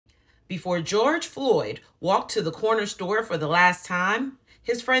Before George Floyd walked to the corner store for the last time,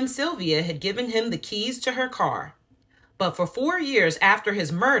 his friend Sylvia had given him the keys to her car. But for 4 years after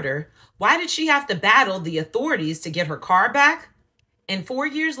his murder, why did she have to battle the authorities to get her car back? And 4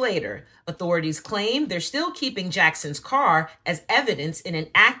 years later, authorities claim they're still keeping Jackson's car as evidence in an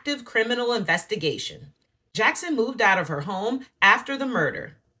active criminal investigation. Jackson moved out of her home after the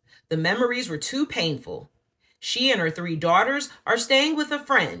murder. The memories were too painful. She and her 3 daughters are staying with a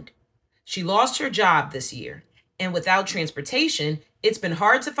friend. She lost her job this year, and without transportation, it's been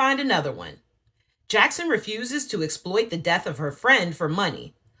hard to find another one. Jackson refuses to exploit the death of her friend for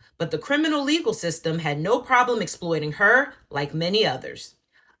money, but the criminal legal system had no problem exploiting her like many others.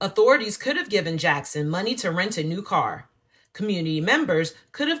 Authorities could have given Jackson money to rent a new car. Community members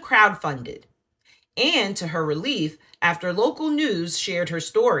could have crowdfunded. And to her relief, after local news shared her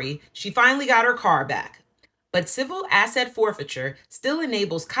story, she finally got her car back. But civil asset forfeiture still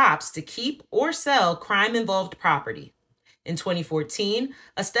enables cops to keep or sell crime-involved property. In 2014,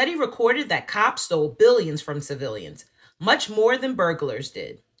 a study recorded that cops stole billions from civilians, much more than burglars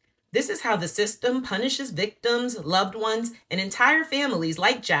did. This is how the system punishes victims, loved ones, and entire families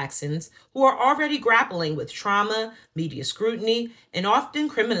like Jackson's who are already grappling with trauma, media scrutiny, and often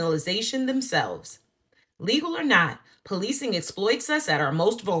criminalization themselves. Legal or not, policing exploits us at our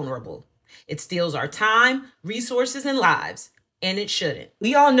most vulnerable. It steals our time, resources, and lives, and it shouldn't.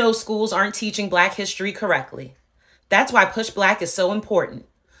 We all know schools aren't teaching Black history correctly. That's why PushBlack is so important.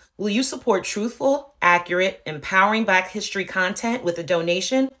 Will you support truthful, accurate, empowering Black history content with a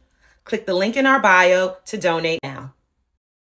donation? Click the link in our bio to donate now.